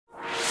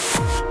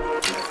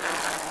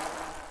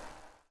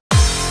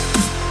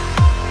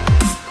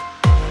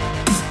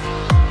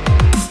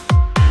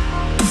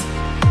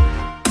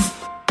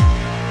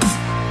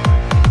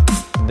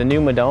new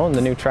Madone,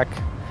 the new Trek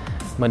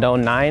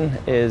Madone 9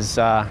 is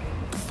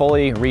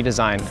fully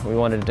redesigned. We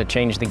wanted to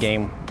change the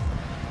game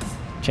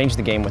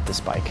with this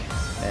bike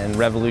and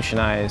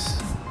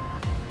revolutionize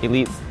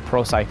elite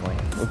pro cycling.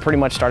 We pretty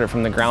much started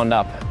from the ground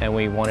up and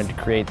we wanted to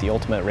create the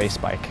ultimate race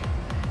bike.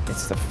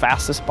 It's the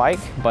fastest bike,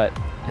 but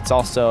it's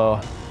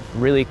also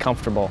really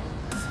comfortable.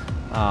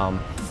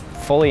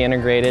 Fully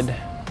integrated.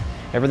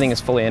 Everything is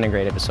fully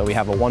integrated. So we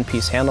have a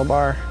one-piece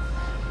handlebar.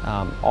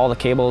 All the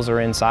cables are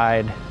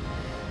inside,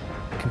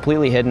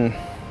 completely hidden,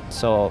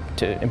 so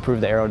to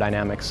improve the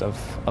aerodynamics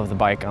of the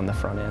bike on the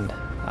front end.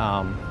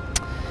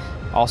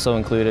 Also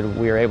included,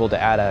 we were able to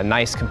add a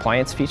nice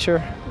compliance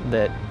feature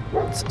that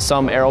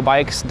some aero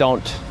bikes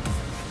don't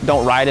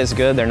ride as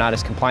good. They're not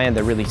as compliant.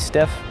 They're really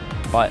stiff,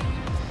 but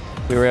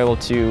we were able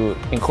to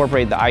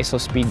incorporate the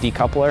ISO-speed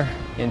decoupler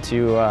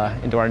into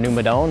our new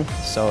Madone,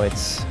 so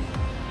it's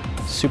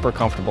super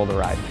comfortable to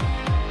ride.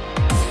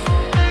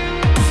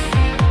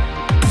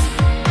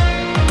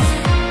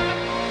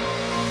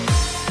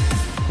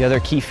 The other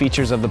key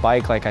features of the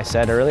bike, like I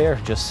said earlier,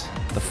 just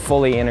the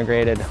fully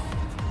integrated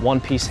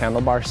one-piece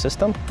handlebar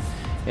system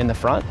in the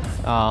front.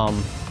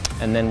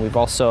 And then we've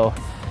also,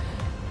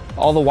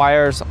 all the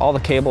wires, all the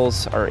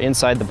cables are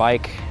inside the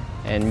bike,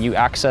 and you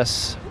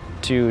access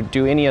to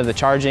do any of the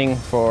charging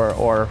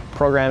or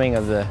programming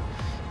of the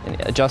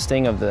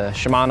adjusting of the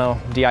Shimano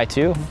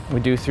Di2. We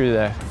do through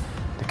the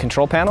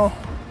control panel.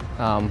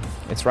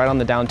 It's right on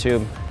the down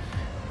tube.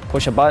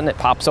 Push a button, it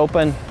pops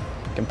open.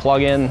 You can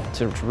plug in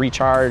to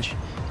recharge.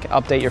 You can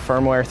update your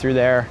firmware through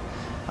there,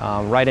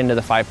 right into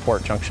the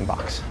 5-port junction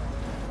box.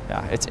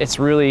 Yeah, it's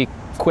really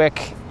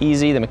quick,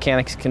 easy. The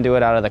mechanics can do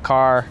it out of the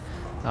car.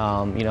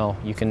 You know,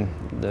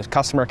 the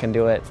customer can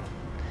do it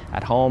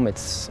at home.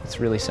 It's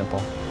really simple.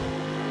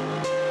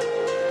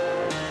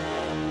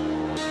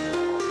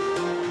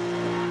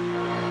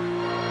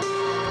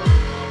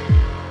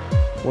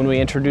 When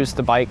we introduced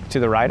the bike to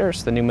the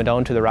riders, the new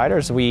Madone to the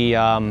riders, we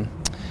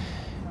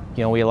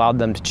we allowed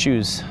them to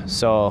choose.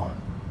 So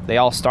they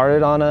all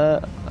started on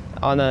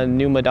a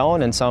new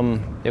Madone, and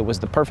some, it was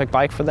the perfect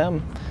bike for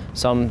them.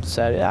 Some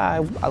said,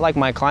 yeah, I like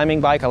my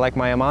climbing bike, I like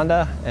my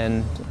Émonda,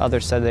 and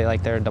others said they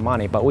like their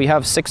Domane. But we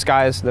have 6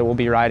 guys that will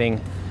be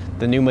riding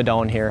the new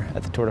Madone here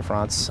at the Tour de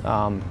France.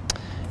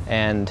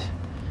 And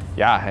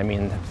yeah, I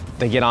mean,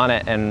 they get on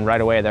it and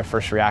right away their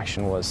first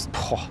reaction was,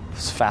 oh,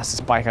 it's the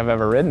fastest bike I've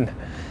ever ridden.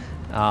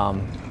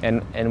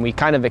 And we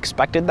kind of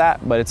expected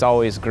that, but it's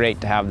always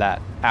great to have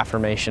that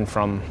affirmation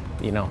from,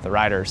 the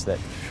riders that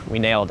we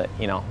nailed it.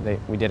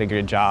 We did a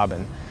good job,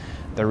 and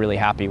they're really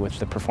happy with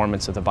the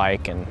performance of the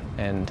bike,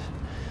 and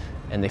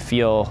they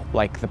feel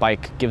like the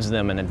bike gives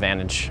them an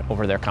advantage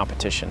over their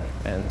competition.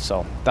 And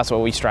so that's what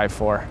we strive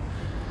for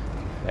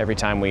every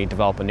time we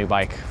develop a new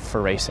bike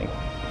for racing.